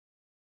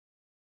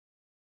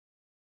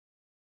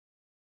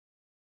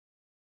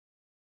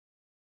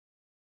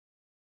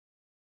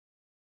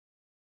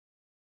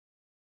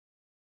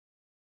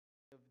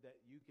that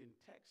you can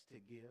text to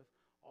give.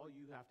 All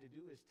you have to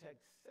do is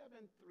text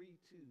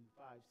 73256,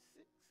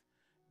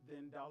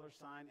 then $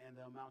 and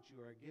the amount you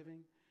are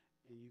giving,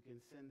 and you can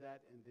send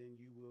that, and then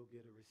you will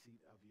get a receipt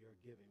of your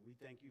giving. We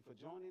thank you for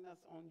joining us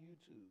on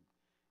YouTube.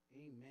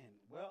 Amen.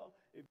 Well,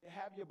 if you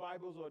have your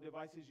Bibles or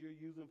devices you're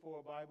using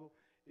for a Bible,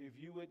 if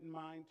you wouldn't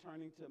mind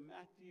turning to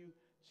Matthew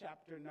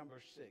chapter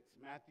number 6.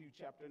 Matthew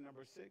chapter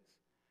number 6.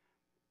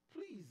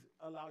 Please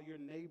allow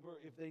your neighbor,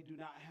 if they do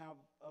not have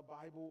a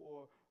Bible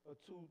or a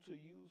tool to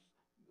use,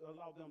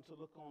 allow them to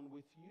look on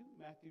with you.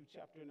 Matthew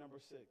chapter number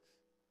 6.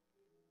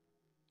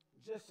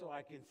 Just so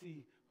I can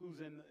see who's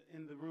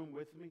in the room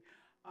with me.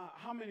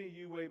 How many of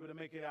you were able to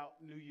make it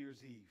out New Year's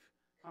Eve?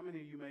 How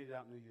many of you made it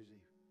out New Year's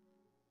Eve?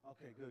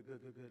 Okay, good.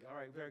 All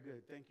right, very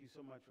good. Thank you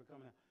so much for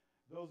coming out.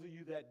 Those of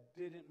you that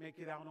didn't make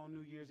it out on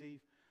New Year's Eve,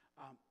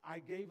 I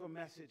gave a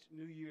message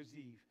New Year's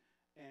Eve,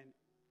 and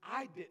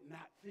I did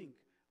not think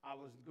I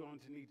was going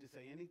to need to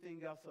say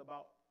anything else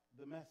about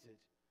the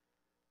message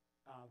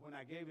when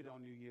I gave it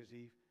on New Year's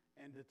Eve,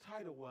 and the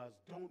title was,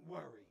 Don't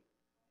Worry.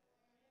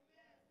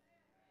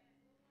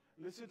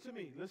 Listen to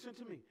me.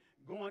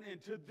 Going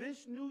into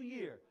this new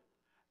year,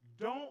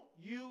 don't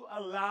you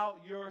allow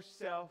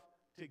yourself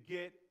to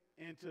get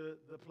into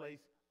the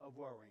place of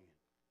worrying.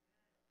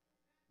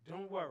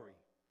 Don't worry.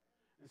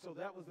 And so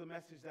that was the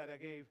message that I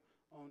gave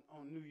on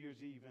New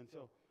Year's Eve. And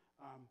so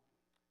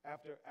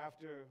after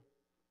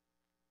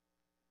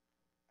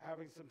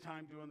having some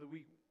time during the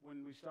week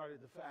when we started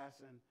the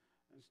fast and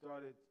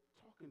started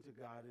talking to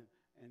God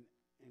and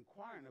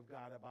inquiring of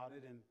God about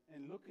it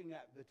and looking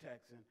at the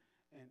text,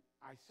 and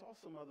I saw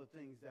some other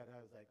things that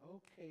I was like,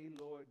 okay,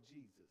 Lord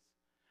Jesus,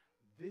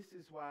 this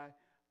is why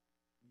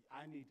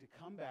I need to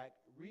come back,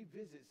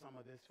 revisit some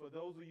of this. For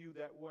those of you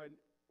that were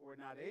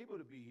not able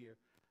to be here,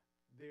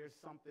 there's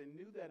something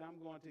new that I'm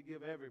going to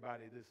give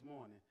everybody this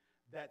morning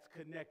that's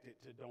connected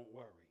to Don't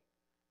Worry.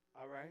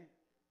 All right?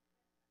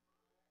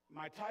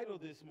 My title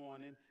this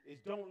morning is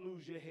Don't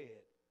Lose Your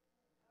Head.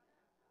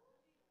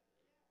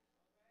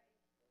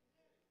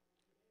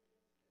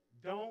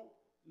 Don't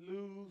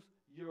lose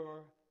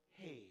your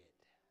head.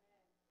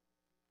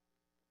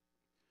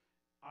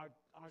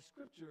 Our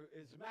scripture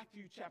is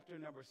Matthew chapter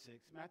number 6,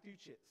 Matthew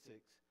 6,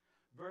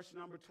 verse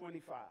number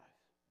 25.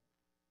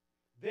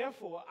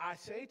 Therefore, I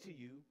say to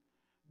you,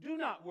 do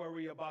not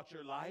worry about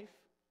your life,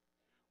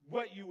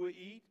 what you will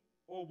eat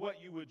or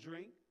what you will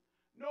drink,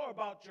 nor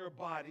about your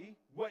body,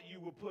 what you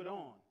will put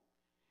on.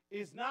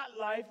 Is not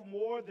life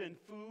more than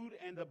food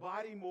and the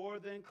body more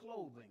than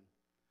clothing?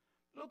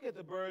 Look at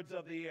the birds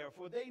of the air,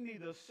 for they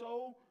neither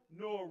sow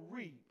nor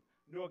reap,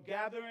 nor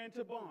gather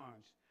into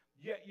barns,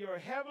 yet your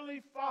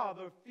heavenly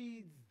Father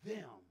feeds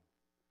them.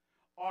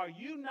 Are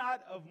you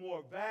not of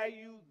more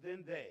value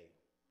than they?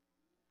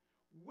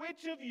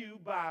 Which of you,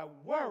 by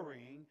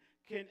worrying,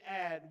 can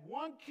add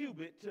 1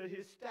 cubit to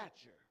his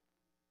stature?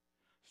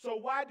 So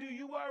why do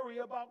you worry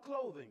about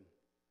clothing?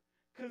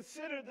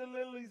 Consider the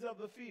lilies of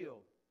the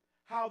field,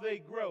 how they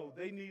grow.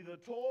 They neither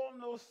toil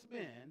nor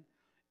spin.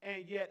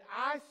 And yet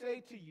I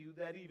say to you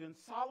that even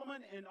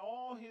Solomon in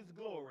all his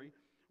glory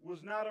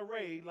was not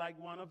arrayed like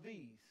one of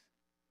these.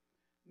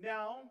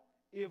 Now,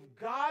 if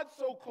God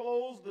so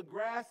clothes the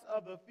grass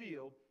of the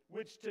field,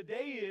 which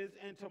today is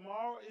and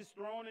tomorrow is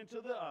thrown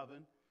into the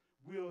oven,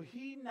 will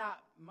he not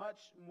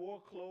much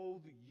more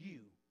clothe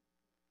you,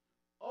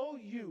 O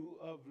you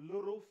of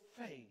little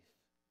faith?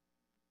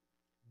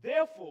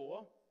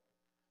 Therefore,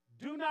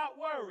 do not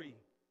worry,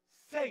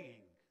 saying,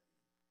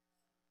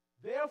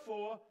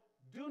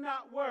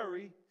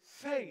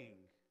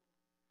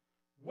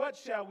 what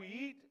shall we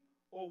eat,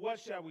 or what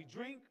shall we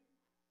drink,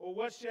 or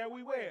what shall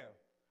we wear?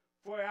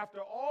 For after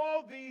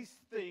all these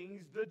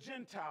things the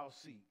Gentiles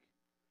seek.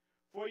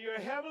 For your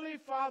heavenly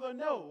Father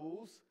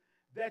knows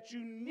that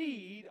you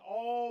need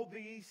all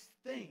these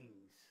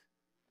things.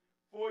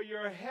 For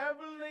your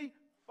heavenly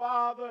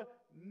Father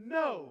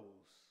knows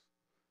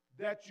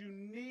that you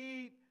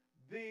need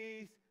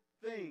these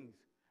things.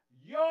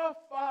 Your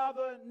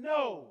Father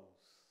knows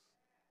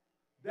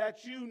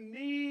that you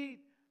need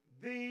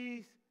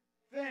these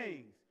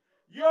things.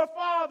 Your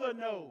Father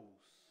knows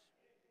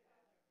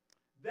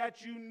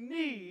that you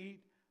need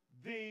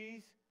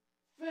these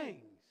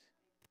things.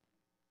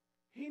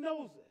 He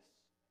knows this.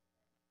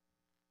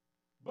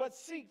 But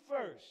seek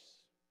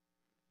first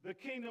the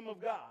kingdom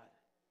of God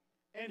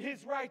and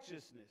his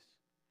righteousness,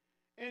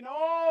 and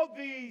all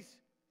these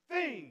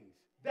things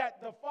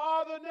that the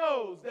Father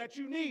knows that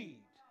you need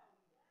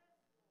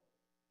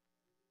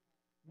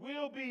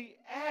will be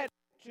added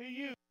to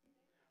you.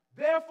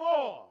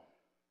 Therefore,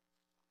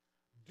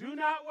 do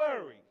not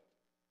worry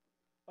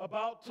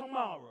about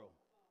tomorrow,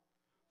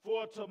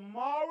 for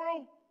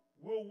tomorrow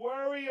will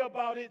worry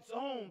about its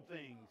own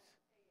things.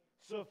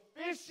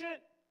 Sufficient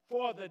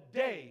for the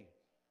day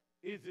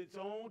is its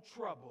own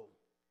trouble.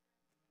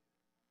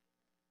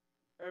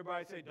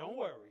 Everybody say, don't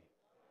worry.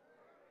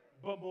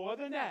 But more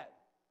than that,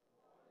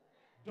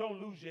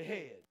 don't lose your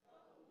head.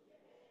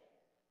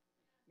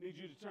 I need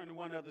you to turn to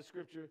one other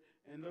scripture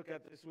and look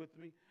at this with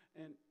me.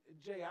 And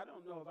Jay, I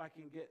don't know if I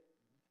can get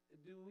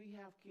do we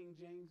have King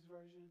James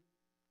Version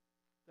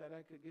that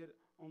I could get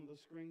on the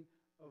screen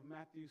of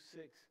Matthew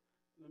 6?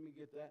 Let me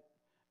get that.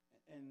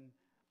 And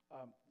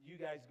you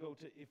guys go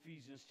to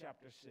Ephesians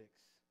chapter 6.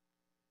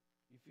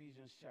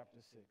 Ephesians chapter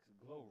 6.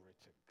 Glory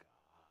to God.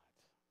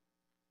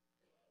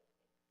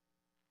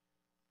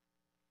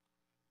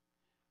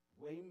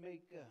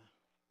 Waymaker,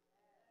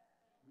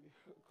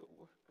 miracle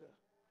worker,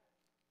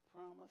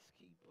 promise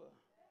keeper,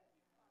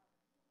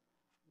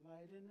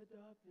 light in the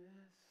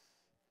darkness.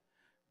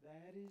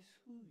 That is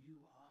who you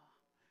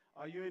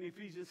are. Are you in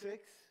Ephesians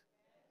 6?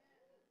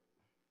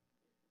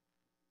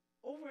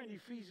 Over in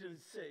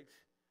Ephesians 6,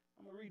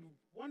 I'm going to read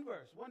one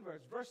verse,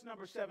 verse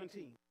number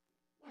 17.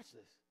 Watch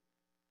this.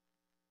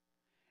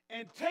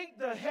 And take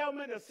the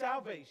helmet of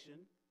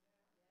salvation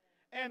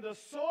and the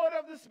sword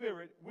of the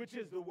Spirit, which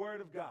is the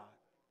word of God.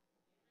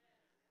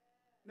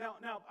 Now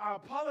I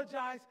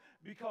apologize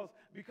because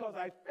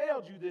I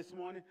failed you this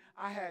morning.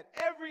 I had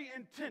every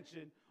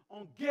intention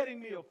on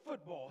getting me a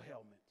football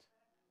helmet.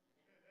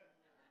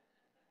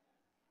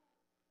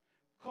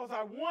 Because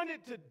I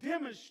wanted to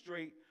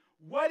demonstrate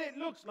what it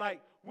looks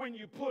like when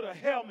you put a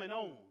helmet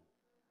on.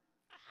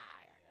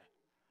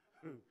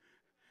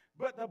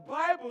 But the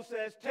Bible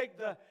says take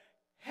the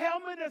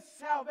helmet of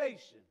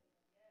salvation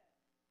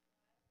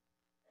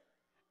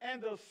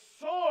and the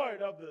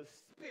sword of the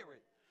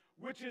Spirit,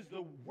 which is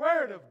the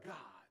word of God.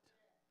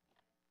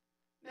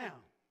 Now,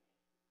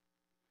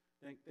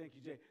 thank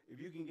you, Jay. If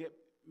you can get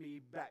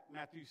me back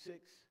Matthew 6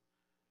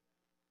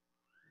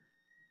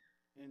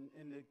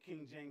 in the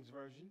King James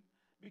Version,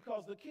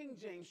 because the King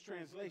James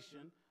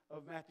translation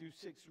of Matthew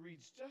 6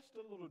 reads just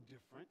a little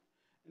different,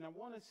 and I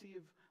want to see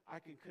if I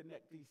can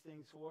connect these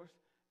things for us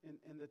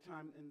in the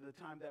time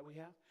that we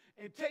have.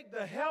 And take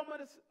the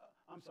helmet of,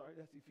 I'm sorry,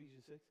 that's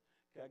Ephesians 6.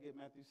 Can I get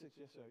Matthew 6?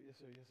 Yes, sir. Yes,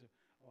 sir. Yes, sir.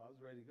 Oh, I was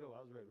ready to go. I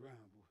was ready to run,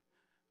 boy.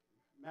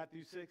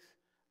 Matthew 6,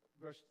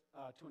 verse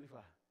 25.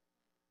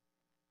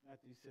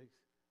 Matthew 6,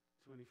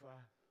 25.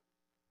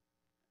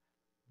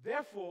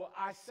 Therefore,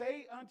 I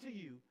say unto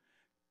you,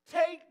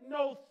 take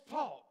no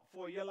thought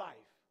for your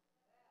life.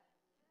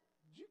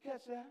 Did you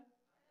catch that?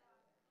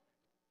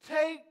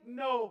 Take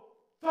no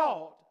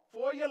thought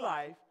for your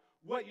life,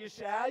 what you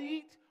shall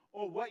eat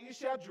or what you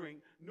shall drink,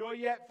 nor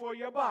yet for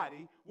your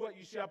body, what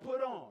you shall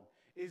put on.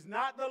 Is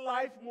not the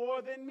life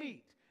more than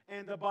meat,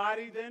 and the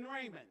body than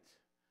raiment?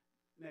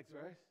 Next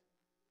verse.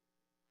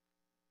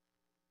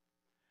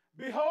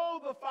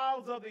 Behold the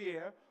fowls of the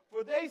air,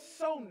 for they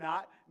sow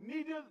not,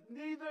 neither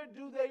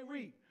do they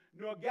reap,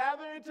 nor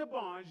gather into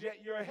barns,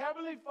 yet your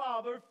heavenly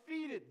Father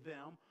feedeth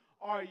them.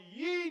 Are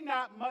ye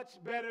not much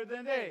better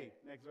than they?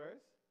 Next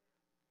verse.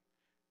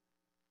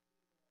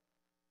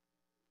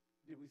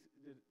 Did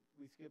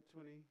we skip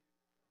 20?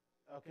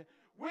 Okay.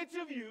 Which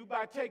of you,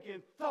 by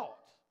taking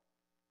thought,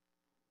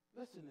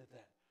 listen to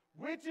that.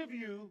 Which of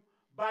you,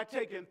 by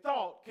taking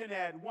thought, can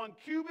add 1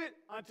 cubit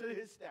unto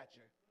his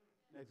stature?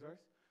 Next verse.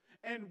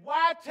 And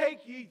why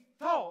take ye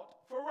thought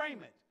for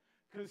raiment?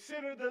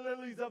 Consider the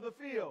lilies of the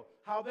field,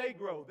 how they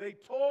grow. They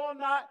toil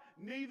not,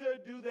 neither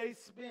do they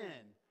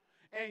spin.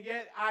 And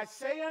yet I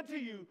say unto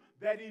you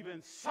that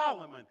even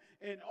Solomon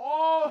in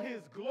all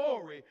his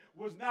glory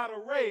was not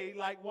arrayed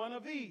like one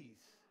of these.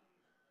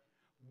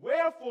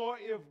 Wherefore,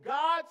 if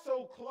God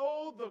so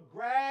clothe the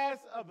grass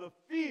of the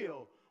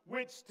field,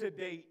 which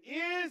today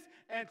is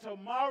and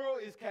tomorrow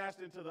is cast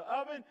into the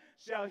oven,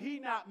 shall he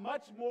not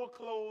much more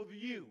clothe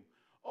you,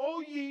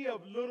 O ye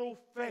of little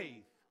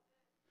faith?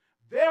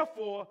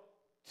 Therefore,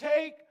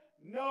 take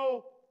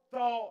no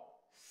thought,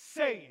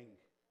 saying.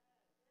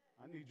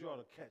 I need y'all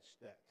to catch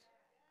that.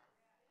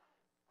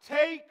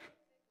 Take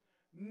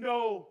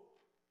no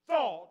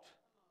thought,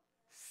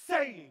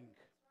 saying.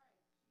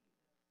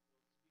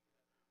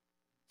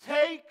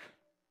 Take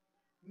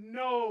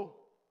no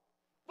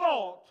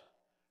thought,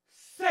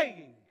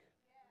 saying.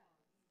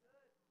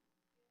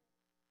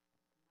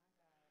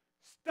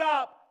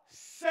 Stop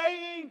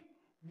saying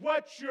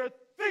what you're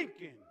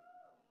thinking.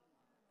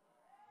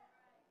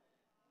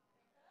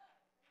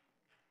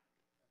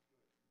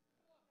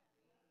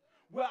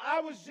 Well,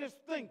 I was just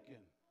thinking.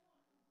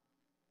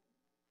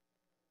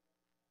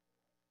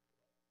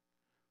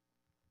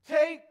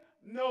 Take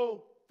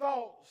no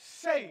thought,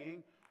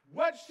 saying,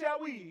 what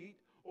shall we eat,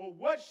 or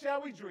what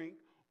shall we drink,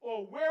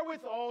 or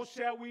wherewithal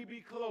shall we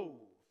be clothed?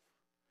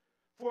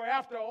 For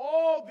after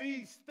all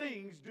these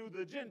things do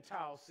the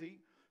Gentiles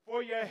seek,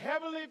 for your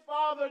heavenly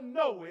Father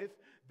knoweth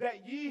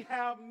that ye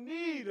have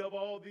need of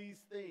all these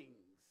things.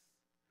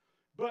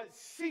 But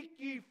seek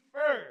ye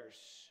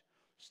first.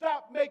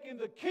 Stop making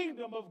the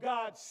kingdom of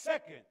God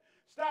second.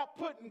 Stop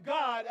putting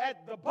God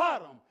at the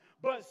bottom.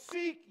 But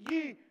seek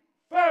ye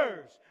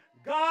first.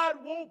 God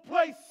won't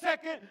play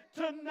second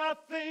to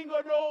nothing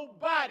or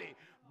nobody.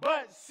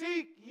 But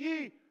seek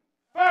ye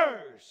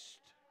first.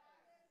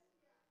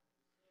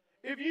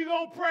 If you're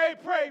going to pray,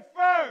 pray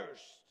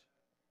first.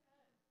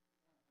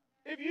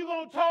 If you're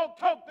going to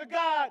talk to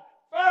God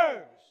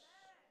first.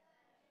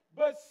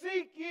 But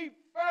seek ye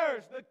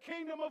first the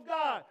kingdom of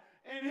God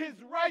and his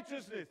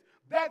righteousness.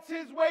 That's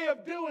his way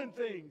of doing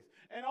things.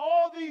 and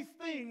all these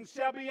things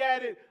shall be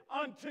added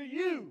unto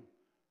you.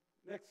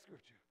 Next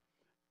scripture.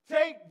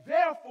 Take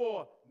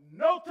therefore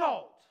no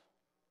thought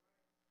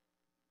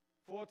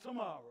for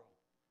tomorrow,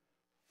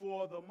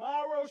 for the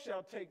morrow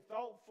shall take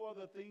thought for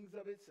the things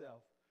of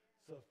itself.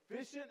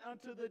 Sufficient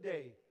unto the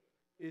day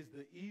is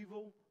the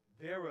evil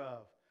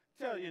thereof.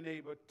 Tell your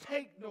neighbor,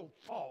 take no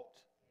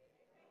thought.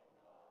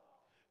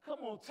 Come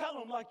on, tell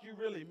them like you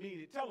really mean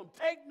it. Tell them,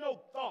 take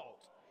no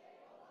thought.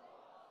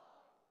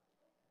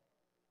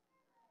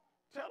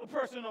 Tell the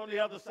person on the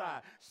other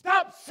side,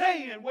 stop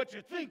saying what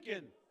you're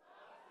thinking.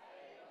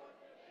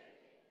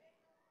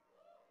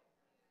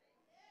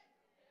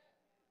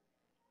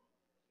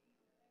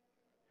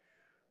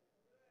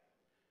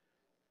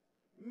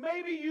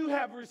 Maybe you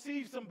have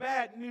received some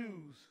bad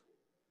news,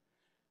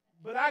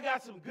 but I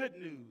got some good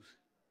news.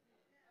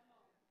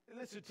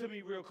 Listen to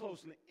me real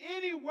closely.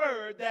 Any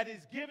word that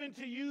is given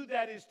to you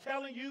that is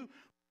telling you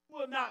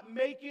will not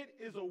make it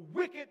is a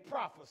wicked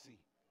prophecy.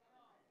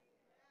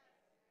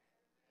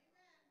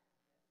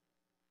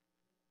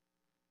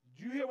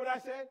 Did you hear what I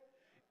said?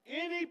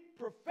 Any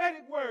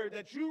prophetic word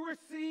that you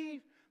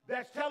receive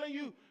that's telling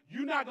you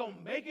you're not going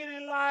to make it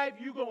in life,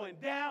 you're going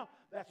down,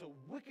 that's a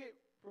wicked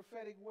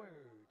prophetic word.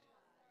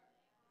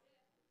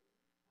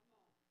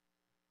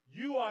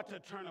 You are to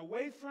turn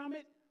away from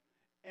it,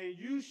 and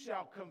you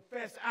shall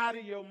confess out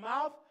of your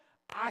mouth,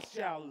 I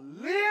shall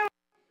live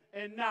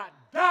and not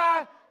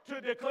die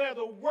to declare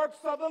the works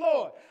of the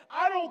Lord.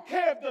 I don't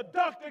care if the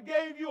doctor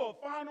gave you a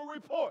final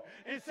report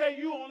and say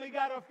you only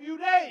got a few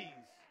days.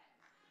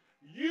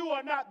 You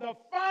are not the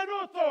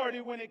final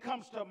authority when it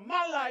comes to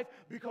my life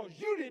because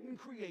you didn't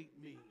create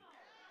me.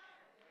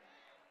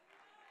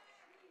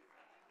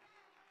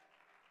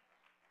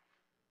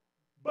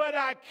 But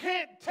I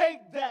can't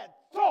take that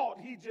thought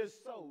he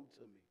just sold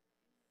to me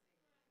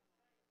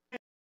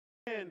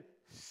and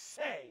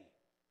say,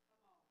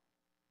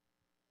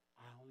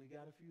 I only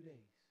got a few days.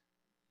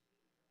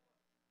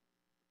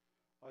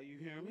 Are you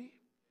hearing me?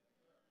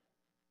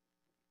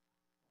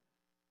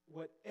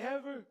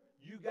 Whatever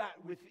you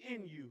got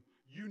within you,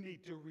 you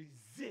need to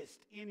resist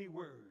any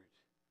word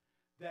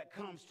that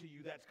comes to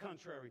you that's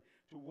contrary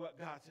to what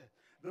God said.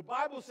 The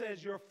Bible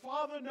says your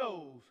Father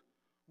knows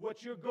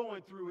what you're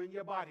going through in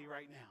your body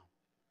right now.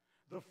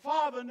 The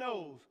Father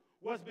knows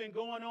what's been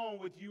going on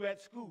with you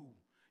at school.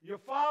 Your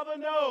Father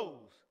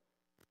knows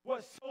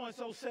what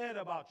so-and-so said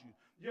about you.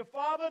 Your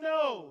Father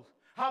knows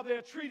how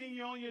they're treating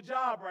you on your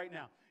job right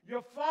now.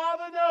 Your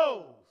Father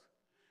knows.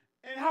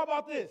 And how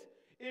about this?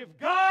 If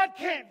God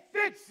can't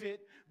fix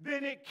it,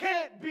 then it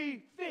can't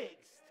be fixed.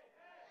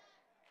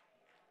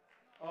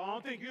 Oh, I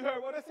don't think you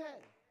heard what I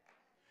said.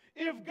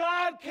 If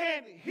God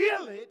can't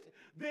heal it,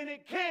 then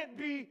it can't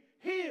be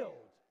healed.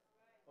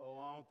 Oh,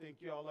 I don't think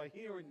y'all are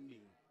hearing me.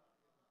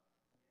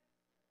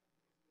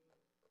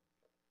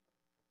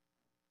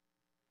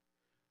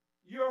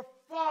 Your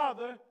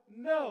Father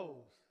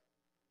knows.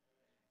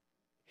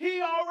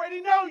 He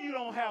already knows you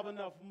don't have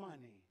enough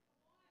money.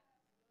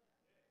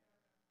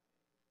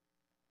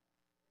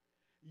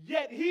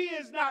 Yet he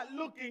is not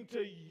looking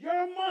to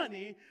your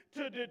money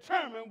to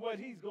determine what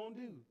he's going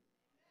to do.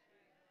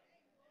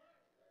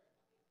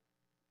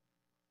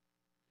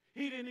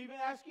 He didn't even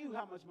ask you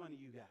how much money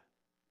you got.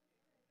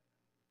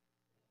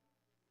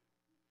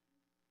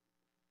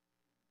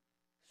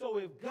 So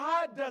if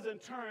God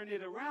doesn't turn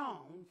it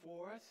around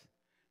for us,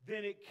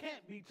 then it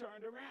can't be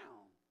turned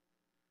around.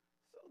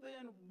 So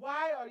then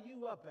why are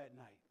you up at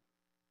night?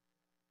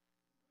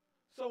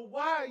 So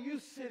why are you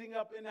sitting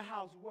up in the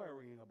house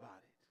worrying about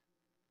it?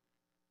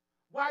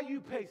 Why are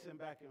you pacing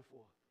back and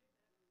forth?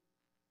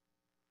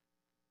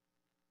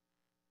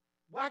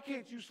 Why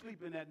can't you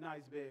sleep in that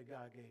nice bed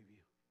God gave you?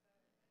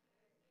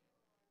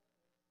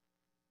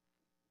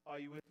 Are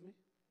you with me?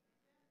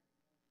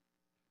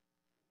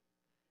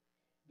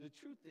 The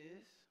truth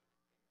is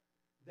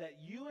that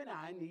you and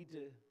I need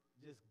to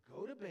just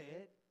go to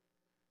bed,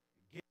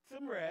 get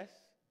some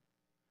rest,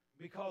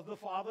 because the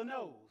Father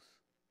knows.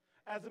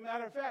 As a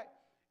matter of fact,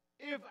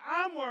 if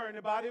I'm worrying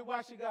about it,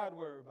 why should God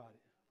worry about it?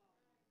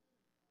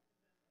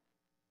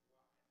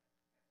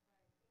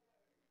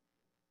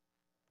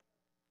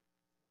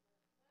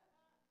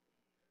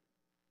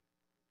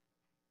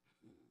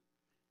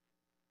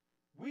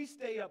 We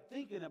stay up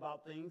thinking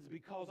about things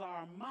because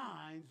our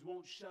minds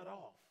won't shut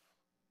off.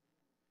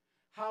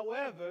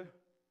 However,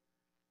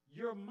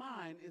 your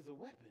mind is a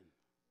weapon.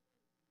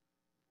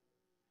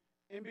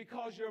 And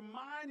because your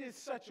mind is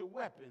such a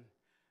weapon,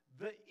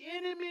 the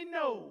enemy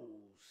knows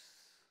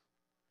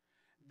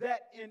that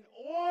in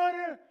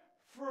order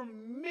for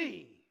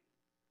me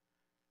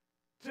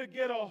to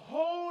get a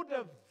hold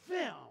of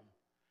them,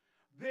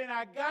 then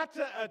I got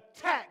to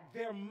attack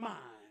their mind.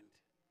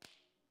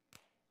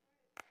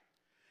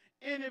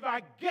 And if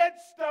I get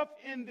stuff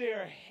in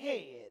their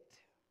head,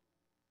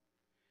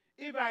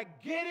 if I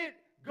get it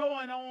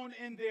going on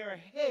in their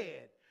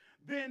head,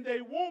 then they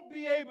won't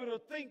be able to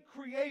think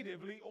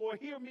creatively or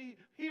hear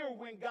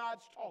when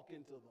God's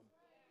talking to them.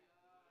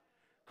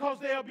 Because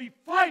they'll be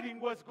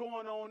fighting what's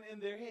going on in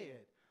their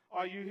head.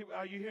 Are you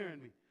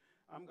hearing me?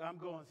 I'm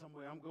going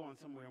somewhere. I'm going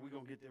somewhere, and we're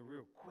going to get there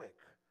real quick.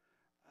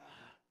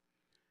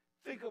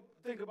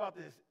 Think about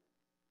this.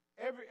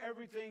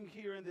 Everything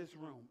here in this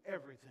room,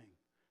 everything,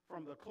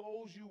 from the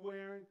clothes you're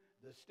wearing,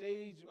 the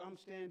stage I'm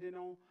standing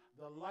on,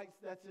 the lights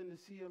that's in the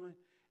ceiling,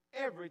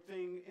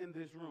 everything in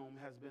this room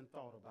has been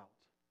thought about.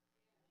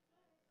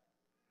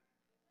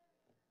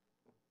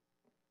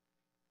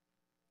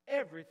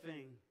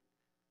 Everything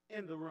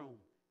in the room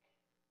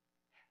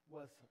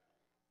was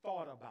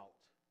thought about.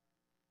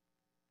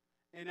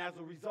 And as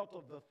a result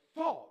of the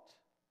thought,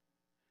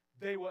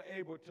 they were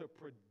able to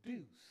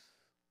produce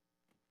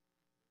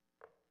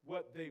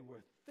what they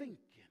were thinking.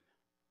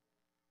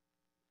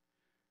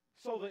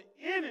 So the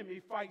enemy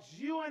fights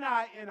you and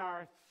I in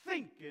our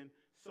thinking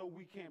so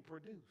we can't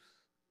produce.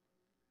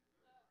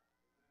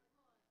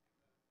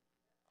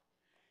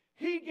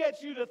 He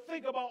gets you to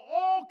think about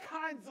all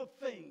kinds of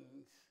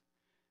things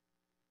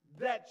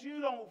that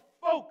you don't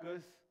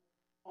focus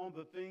on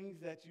the things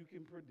that you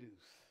can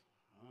produce.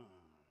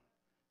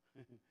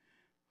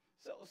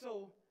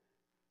 So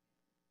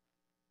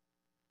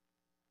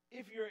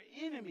if your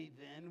enemy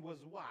then was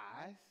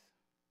wise,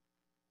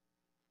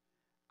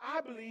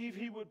 I believe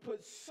he would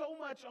put so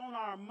much on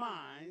our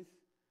minds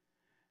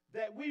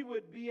that we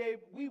would be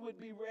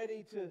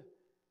ready to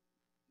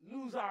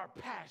lose our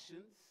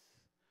passions,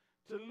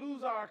 to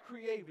lose our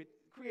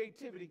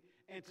creativity,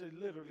 and to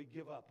literally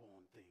give up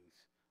on things.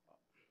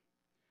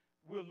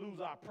 We'll lose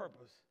our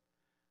purpose.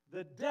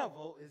 The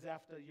devil is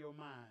after your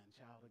mind,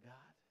 child of God.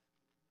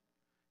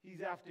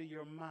 He's after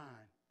your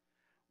mind.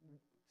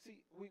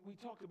 See, we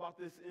talked about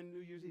this in New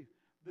Year's Eve.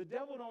 The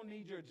devil don't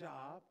need your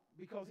job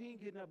because he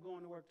ain't getting up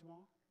going to work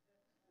tomorrow.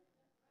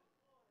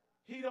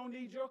 He don't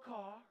need your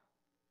car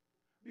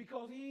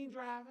because he ain't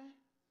driving.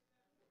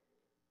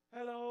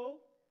 Hello?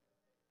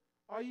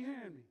 Are you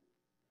hearing me?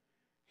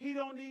 He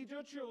don't need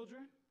your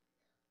children.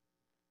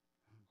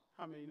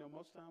 How many know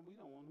most time we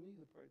don't want them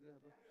either, praise God.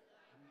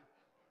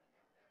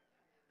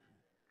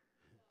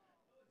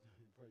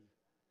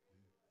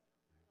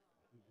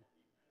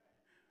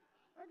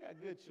 I got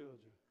good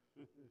children.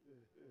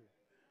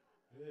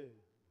 Yeah.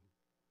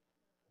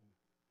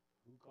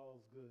 Who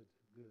calls good?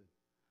 Good.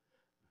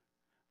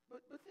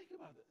 But think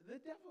about it. The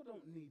devil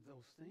don't need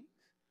those things.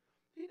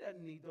 He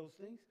doesn't need those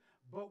things.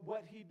 But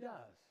what he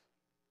does,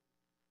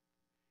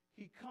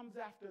 he comes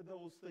after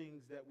those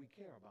things that we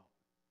care about.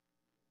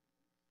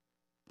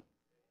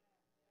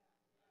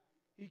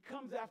 He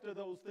comes after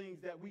those things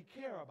that we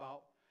care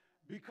about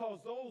because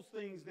those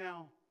things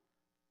now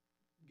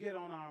get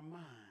on our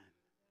mind.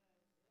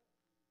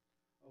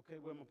 Okay,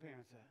 where my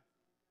parents at?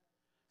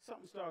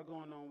 Something started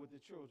going on with the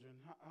children.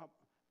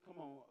 Come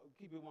on,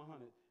 keep it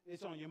 100.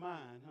 It's on your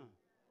mind, huh?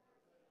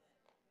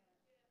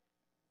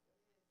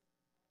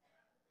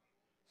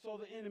 So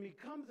the enemy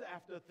comes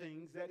after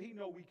things that he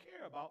know we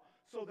care about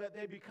so that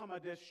they become a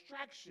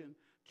distraction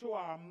to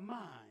our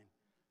mind.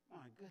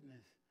 My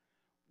goodness.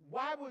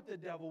 Why would the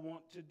devil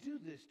want to do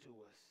this to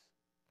us?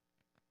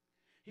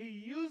 He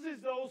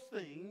uses those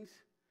things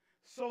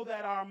so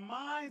that our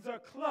minds are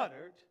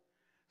cluttered,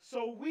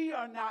 so we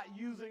are not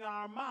using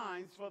our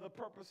minds for the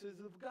purposes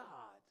of God.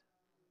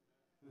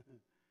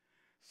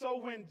 So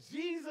when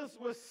Jesus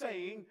was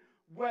saying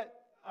what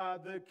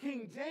the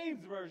King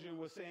James Version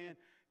was saying,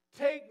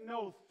 take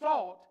no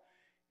thought,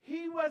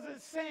 he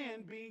wasn't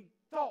saying being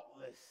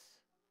thoughtless.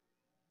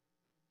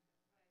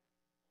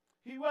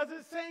 He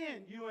wasn't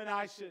saying you and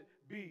I should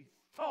be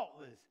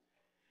thoughtless.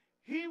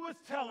 He was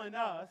telling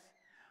us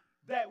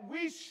that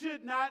we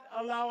should not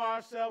allow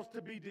ourselves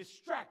to be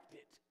distracted.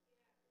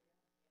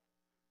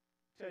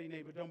 Tell your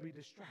neighbor, don't be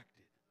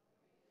distracted.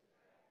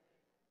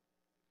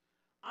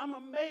 I'm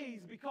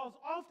amazed because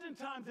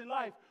oftentimes in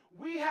life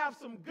we have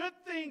some good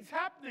things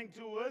happening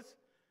to us,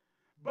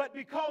 but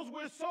because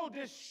we're so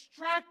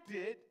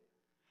distracted,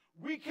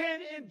 we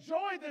can't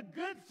enjoy the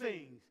good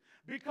things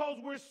because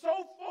we're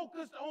so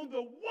focused on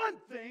the one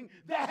thing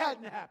that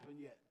hadn't happened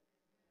yet.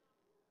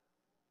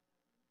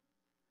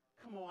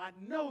 Come on, I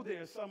know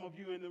there's some of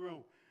you in the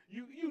room.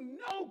 You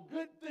know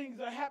good things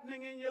are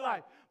happening in your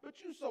life, but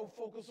you're so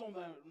focused on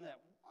that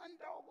one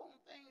doggone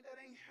thing that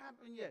ain't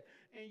happened yet,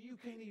 and you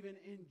can't even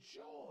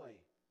enjoy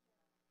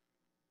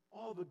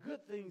all the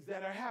good things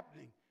that are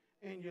happening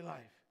in your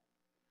life.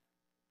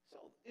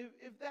 So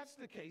if that's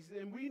the case,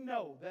 then we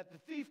know that the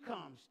thief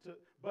comes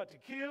but to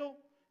kill,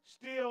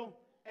 steal,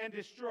 and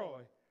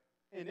destroy.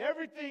 And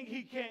everything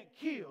he can't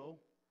kill,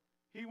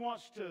 he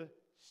wants to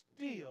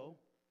steal.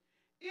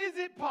 Is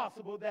it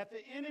possible that the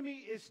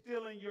enemy is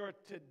stealing your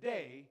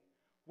today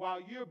while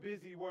you're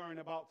busy worrying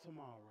about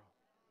tomorrow?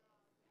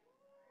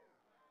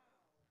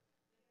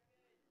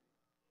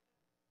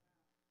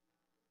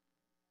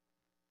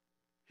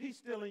 He's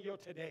stealing your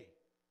today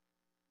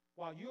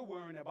while you're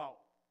worrying about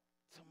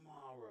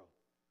tomorrow.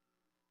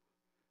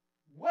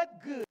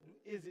 What good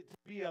is it to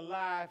be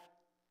alive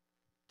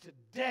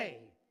today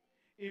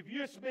if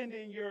you're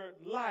spending your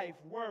life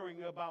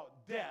worrying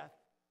about death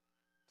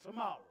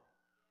tomorrow?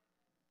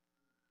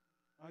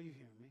 Are you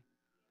hearing me?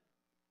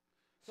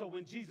 So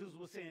when Jesus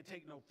was saying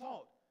take no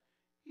thought,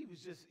 he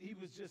was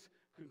just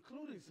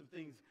concluding some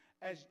things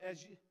as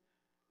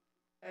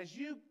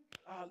you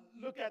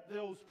look at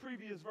those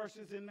previous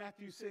verses in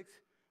Matthew 6.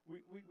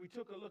 We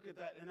took a look at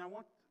that, and I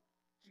want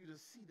you to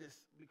see this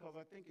because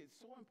I think it's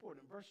so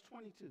important. Verse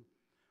 22.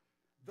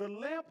 The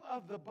lamp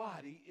of the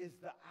body is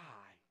the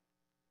eye.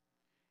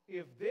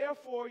 If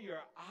therefore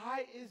your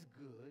eye is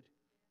good,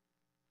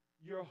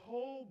 your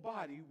whole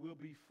body will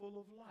be full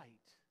of light.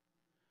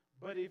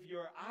 But if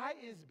your eye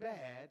is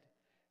bad,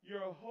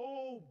 your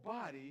whole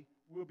body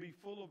will be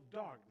full of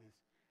darkness.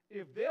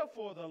 If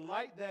therefore the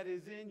light that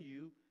is in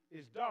you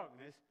is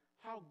darkness,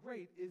 how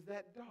great is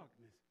that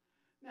darkness?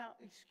 Now,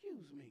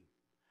 excuse me,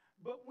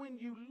 but when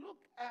you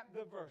look at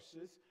the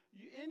verses,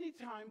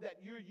 anytime that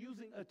you're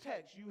using a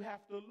text, you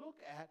have to look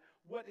at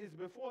what is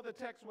before the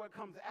text, what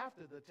comes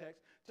after the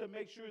text, to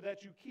make sure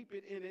that you keep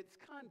it in its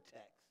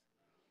context.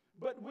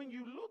 But when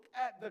you look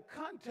at the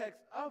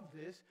context of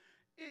this,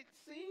 it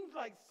seems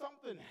like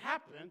something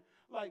happened.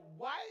 Like,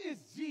 why is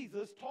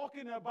Jesus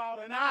talking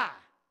about an eye?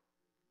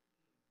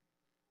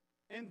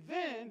 And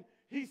then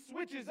he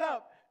switches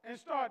up and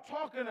starts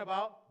talking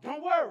about,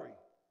 don't worry,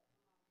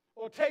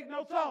 or take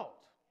no thought.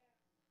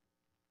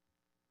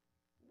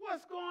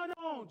 What's going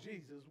on,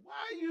 Jesus? Why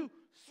are you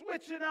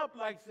switching up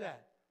like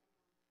that?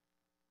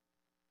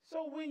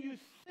 So when you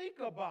think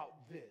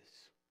about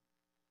this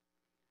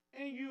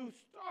and you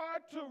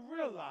start to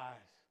realize,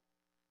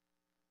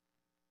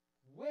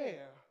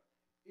 where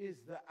is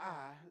the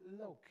eye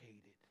located?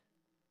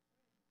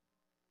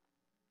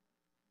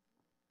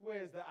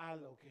 Where's the eye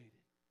located?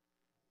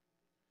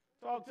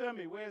 Talk to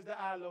me. Where's the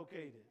eye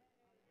located?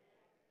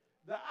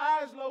 The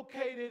eye is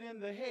located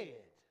in the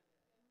head.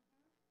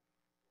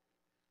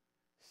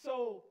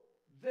 So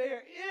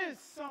there is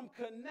some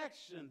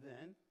connection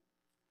then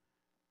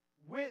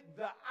with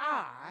the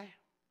eye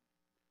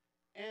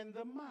and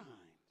the mind.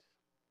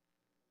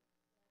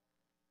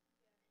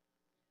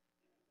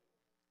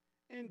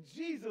 And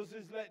Jesus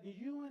is letting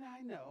you and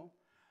I know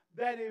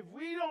that if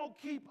we don't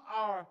keep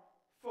our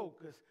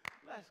focus,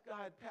 bless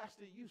God,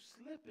 Pastor, you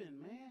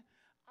slipping, man.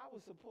 I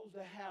was supposed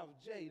to have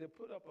Jay to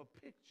put up a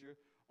picture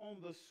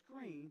on the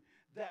screen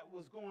that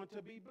was going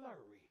to be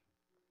blurry.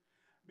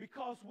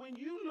 Because when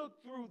you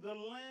look through the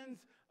lens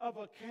of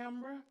a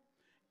camera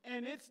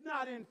and it's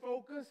not in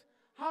focus,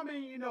 how many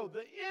of you know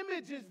the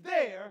image is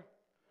there,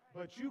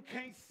 but you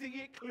can't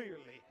see it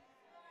clearly?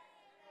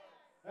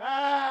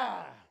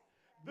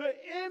 The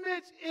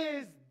image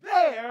is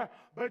there,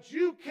 but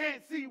you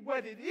can't see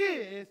what it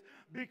is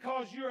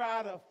because you're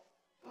out of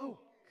focus.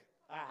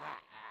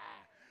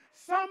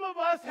 Some of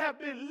us have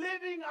been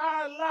living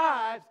our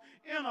lives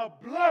in a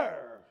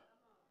blur,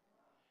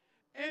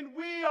 and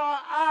we are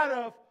out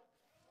of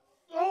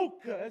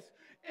focus,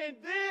 and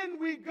then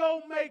we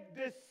go make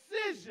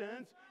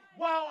decisions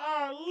while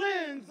our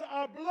lenses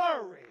are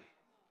blurry.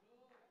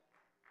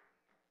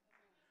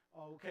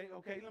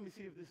 Okay, let me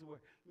see if this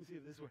works.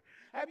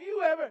 Have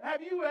you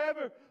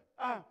ever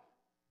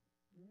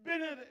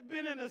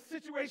been in a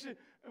situation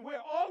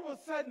where all of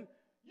a sudden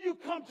you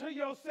come to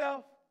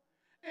yourself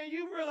and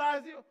you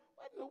realize,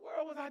 what in the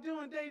world was I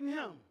doing dating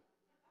him?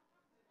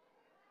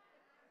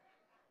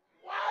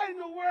 Why in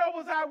the world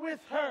was I with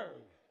her?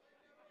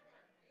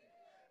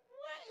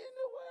 What in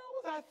the world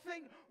was I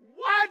thinking?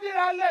 Why did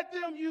I let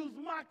them use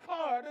my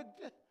car?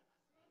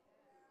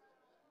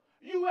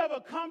 You ever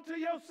come to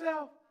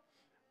yourself?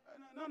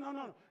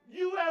 No.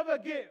 You ever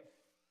get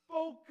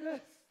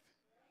focused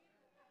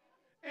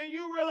and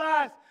you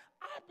realize,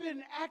 I've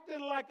been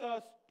acting like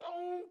a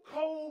stone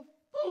cold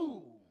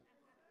fool.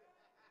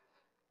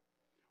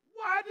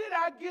 Why did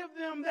I give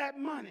them that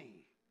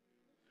money?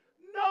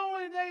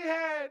 Knowing they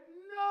had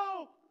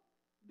no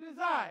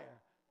desire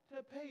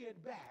to pay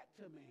it back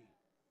to me.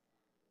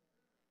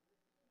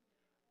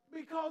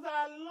 Because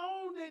I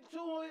loaned it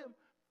to him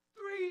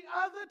 3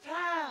 other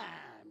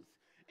times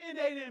and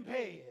they didn't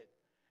pay it.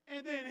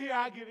 And then here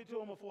I give it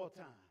to him a 4th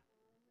time.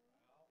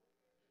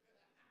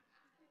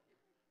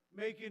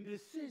 Making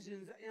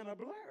decisions in a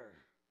blur.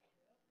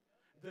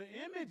 The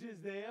image is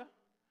there.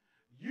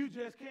 You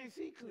just can't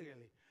see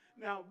clearly.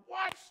 Now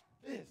watch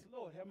this.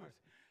 Lord have mercy.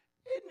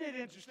 Isn't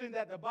it interesting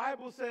that the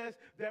Bible says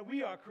that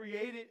we are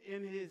created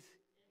in his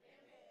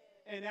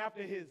and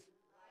after his?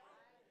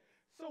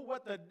 So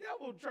what the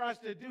devil tries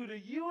to do to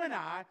you and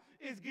I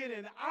is get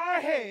in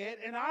our head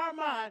and our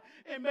mind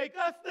and make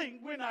us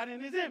think we're not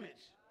in his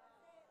image.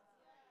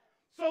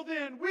 So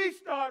then we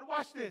start,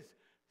 watch this,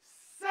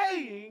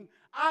 saying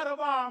out of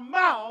our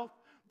mouth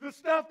the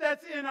stuff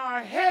that's in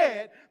our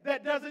head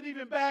that doesn't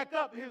even back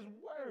up his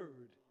word.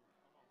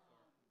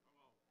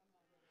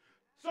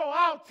 So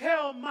I'll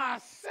tell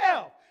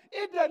myself,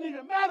 it doesn't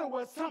even matter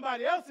what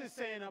somebody else is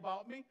saying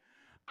about me.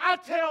 I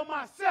tell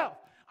myself,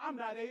 I'm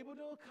not able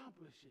to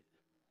accomplish it.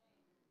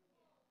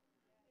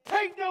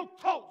 Take no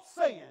thought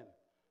saying,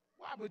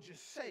 why would you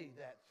say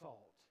that thought?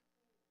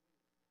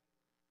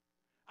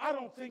 I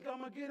don't think I'm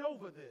going to get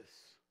over this.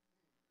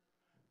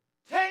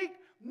 Take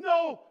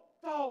no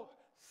thought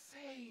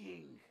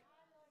saying.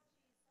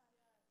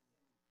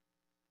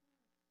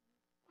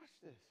 Watch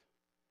this.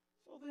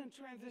 So then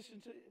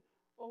transition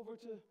over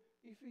to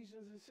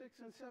Ephesians 6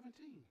 and 17.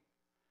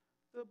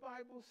 The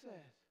Bible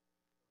says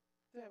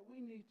that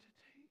we need to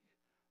take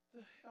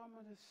the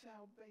helmet of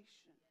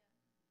salvation and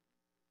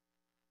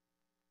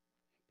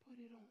put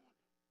it on.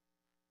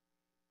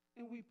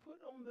 And we put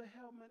on the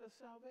helmet of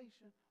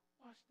salvation,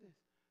 watch this,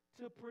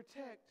 to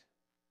protect.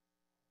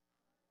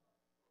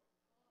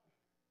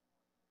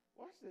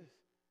 Watch this.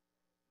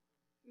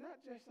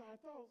 Not just our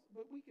thoughts,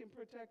 but we can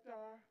protect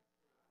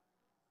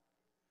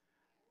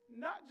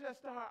not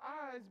just our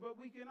eyes, but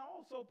we can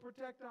also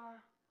protect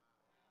our.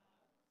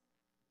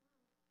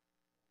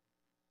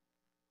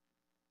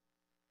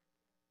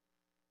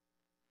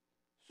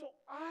 So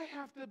I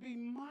have to be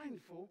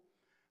mindful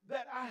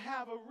that I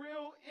have a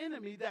real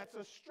enemy that's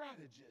a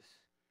strategist.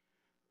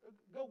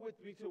 Go with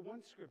me to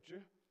one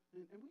scripture,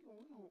 and we're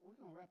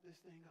gonna wrap this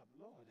thing up.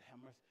 Lord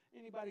have mercy.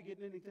 Anybody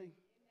getting anything?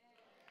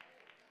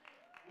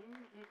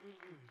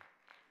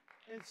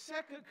 In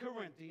 2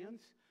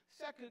 Corinthians,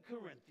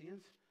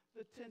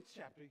 the 10th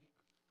chapter.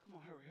 Come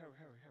on, hurry.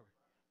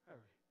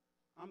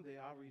 I'm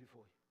there. I'll read it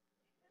for you.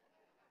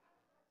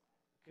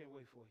 Can't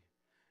wait for you.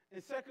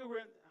 In 2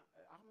 Corinthians,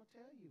 I'm going to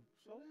tell you.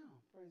 Slow down.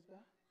 Praise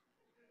God.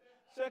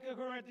 2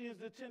 Corinthians,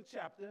 the 10th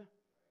chapter,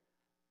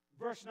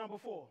 verse number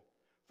 4.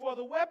 For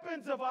the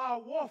weapons of our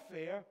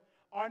warfare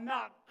are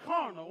not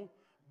carnal,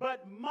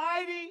 but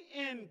mighty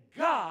in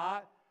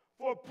God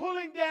for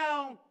pulling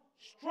down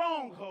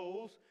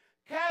strongholds,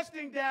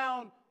 casting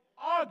down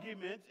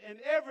arguments and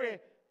every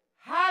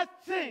high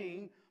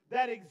thing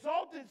that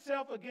exalts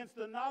itself against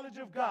the knowledge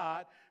of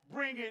God,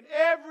 bringing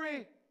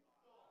every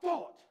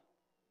thought.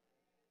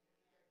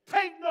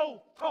 Take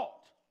no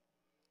thought.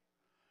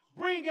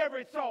 Bring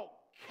every thought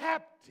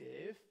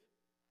captive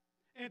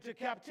into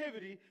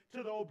captivity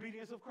to the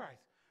obedience of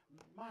Christ.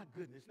 My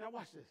goodness. Now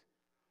watch this.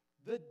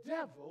 The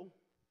devil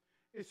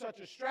is such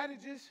a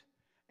strategist,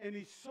 and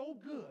he's so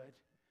good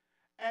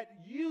at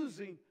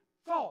using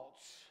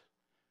thoughts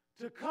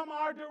to come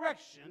our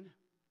direction.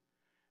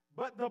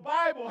 But the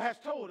Bible has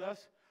told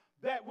us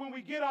that when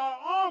we get our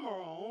armor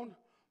on,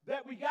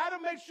 that we got to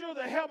make sure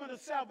the helmet of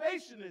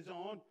salvation is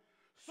on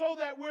so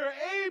that we're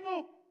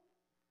able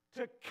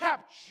to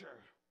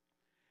capture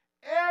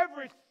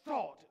every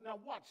thought. Now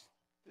watch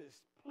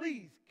this.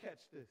 Please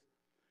catch this.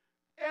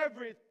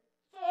 Every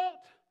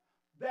thought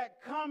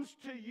that comes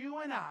to you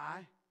and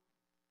I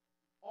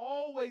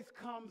always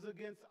comes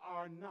against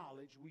our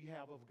knowledge we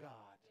have of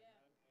God.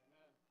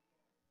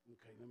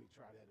 Okay, let me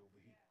try that over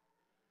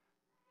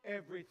here.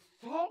 Every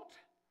thought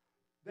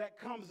that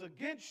comes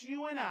against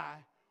you and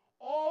I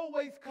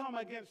always come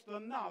against the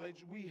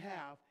knowledge we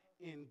have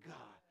in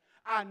God.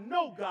 I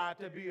know God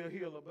to be a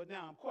healer, but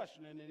now I'm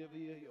questioning if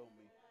he'll heal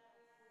me.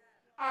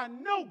 I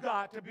know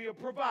God to be a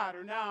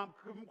provider. Now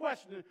I'm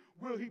questioning,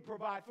 will he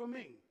provide for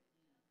me?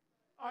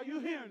 Are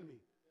you hearing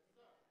me?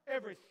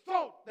 Every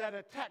thought that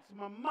attacks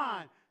my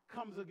mind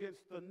comes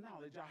against the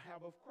knowledge I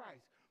have of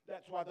Christ.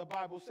 That's why the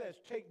Bible says,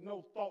 take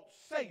no thought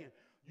saying.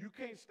 You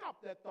can't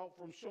stop that thought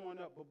from showing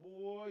up, but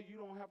boy, you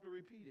don't have to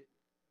repeat it.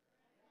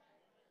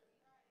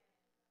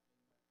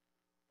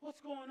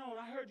 What's going on?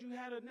 I heard you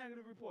had a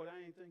negative report. I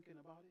ain't thinking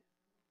about it.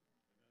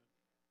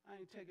 I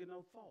ain't taking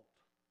no thought.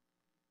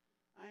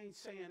 I ain't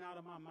saying out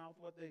of my mouth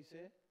what they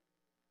said.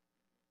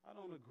 I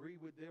don't agree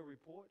with their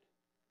report.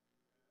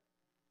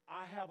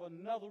 I have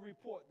another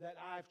report that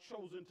I've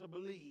chosen to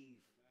believe.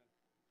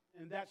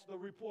 And that's the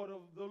report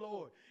of the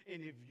Lord.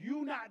 And if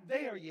you're not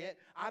there yet,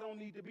 I don't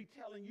need to be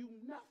telling you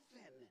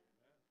nothing.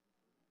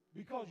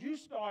 Because you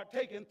start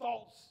taking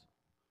thoughts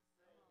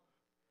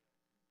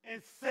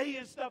and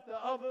saying stuff to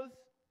others.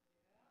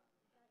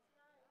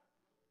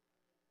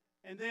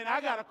 And then I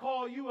got to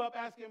call you up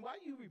asking, why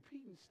are you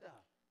repeating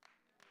stuff?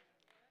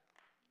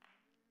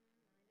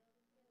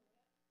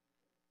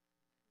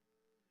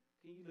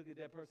 Can you look at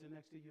that person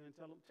next to you and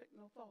tell them, take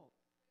no thought?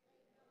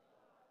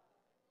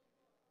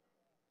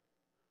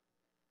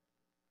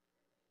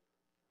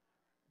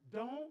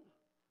 Don't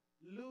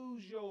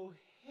lose your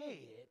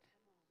head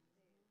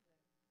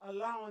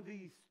allowing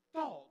these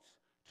thoughts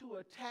to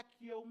attack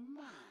your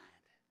mind.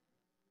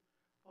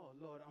 Oh,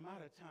 Lord, I'm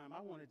out of time.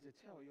 I wanted to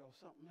tell y'all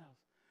something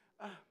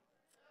else.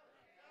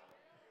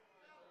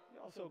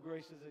 Y'all so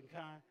gracious and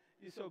kind.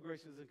 You're so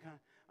gracious and kind.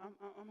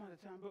 I'm out of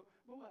time. But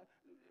what?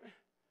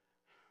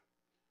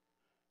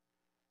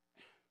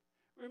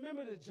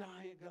 Remember the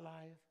giant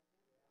Goliath?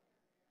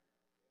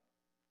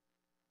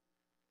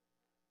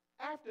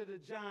 After the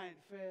giant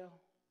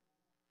fell,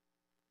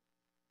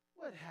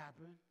 what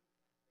happened?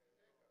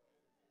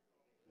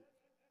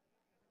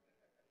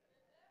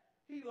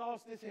 He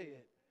lost his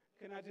head.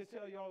 Can I just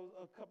tell y'all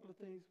a couple of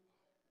things?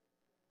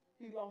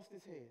 He lost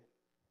his head.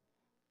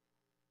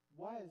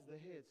 Why is the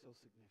head so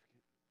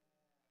significant?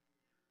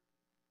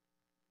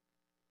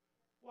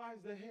 Why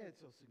is the head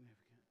so significant?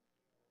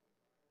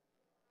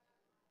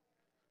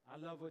 I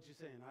love what you're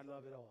saying. I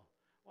love it all.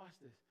 Watch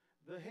this.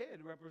 The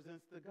head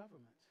represents the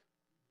government.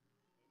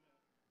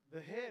 The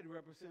head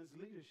represents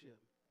leadership.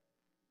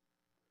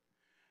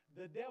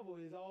 The devil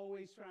is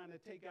always trying to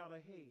take out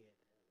a head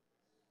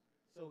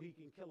so he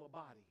can kill a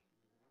body.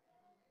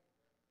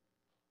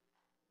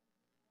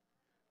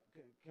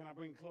 Can I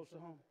bring it closer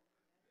home?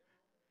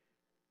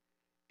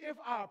 If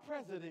our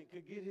president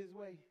could get his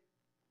way,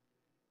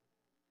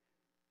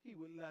 he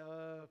would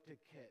love to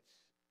catch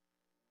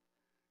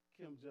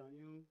Kim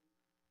Jong-un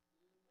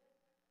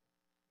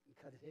and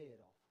cut his head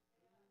off.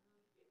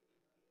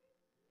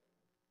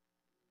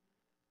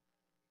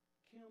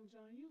 Kim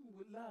Jong-un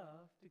would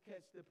love to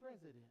catch the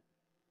president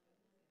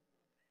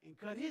and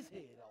cut his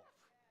head off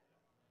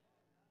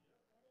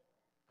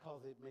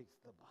because it makes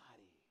the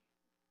body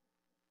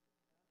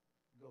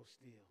go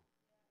still.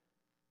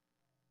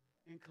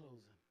 In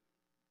closing,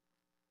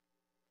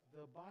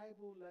 the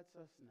Bible lets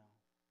us know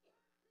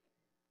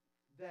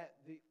that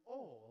the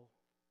oil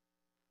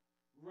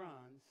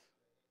runs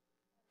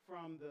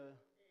from the,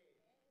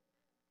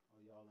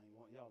 oh,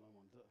 y'all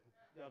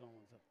don't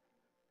want to.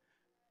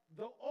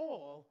 The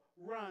oil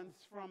runs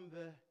from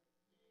the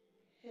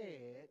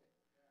head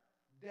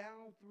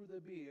down through the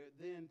beard,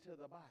 then to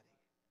the body.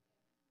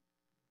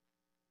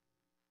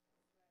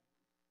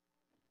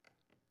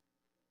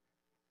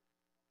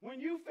 When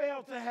you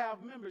fail to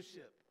have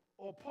membership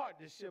or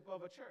partnership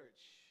of a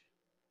church,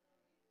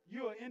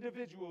 you're an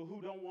individual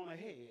who don't want a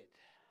head.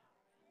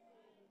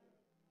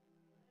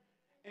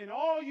 And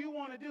all you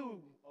want to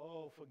do,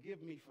 oh,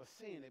 forgive me for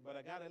saying it, but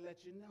I got to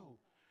let you know,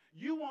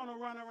 you want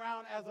to run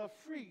around as a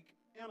freak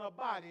in a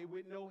body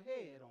with no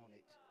head on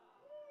it.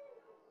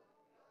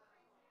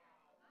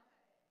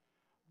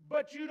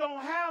 But you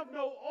don't have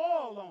no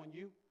oil on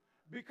you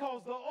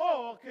because the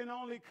oil can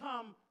only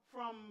come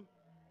from.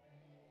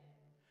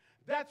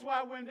 That's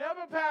why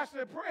whenever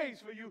pastor prays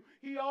for you,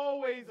 he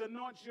always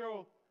anoints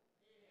your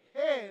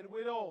head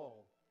with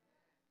oil.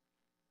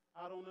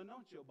 I don't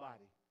anoint your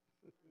body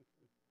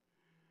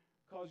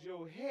because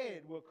your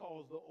head will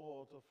cause the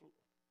oil to flow.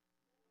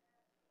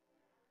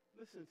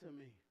 Listen to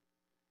me.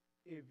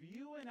 If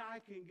you and I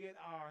can get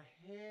our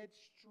head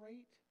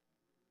straight,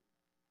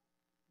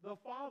 the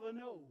Father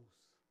knows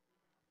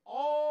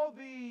all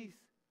these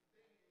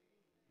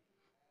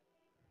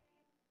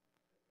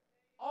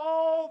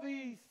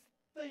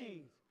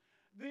things.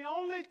 The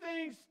only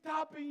thing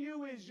stopping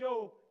you is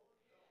you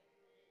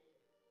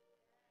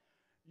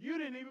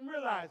didn't even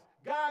realize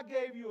God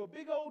gave you a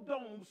big old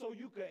dome so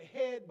you could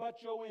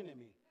headbutt your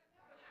enemy.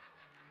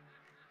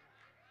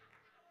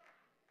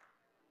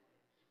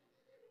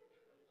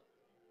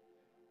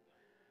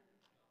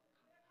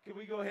 Can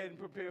we go ahead and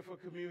prepare for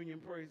communion?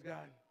 Praise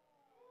God.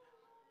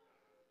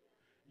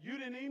 You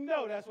didn't even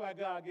know that's why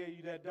God gave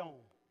you that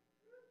dome.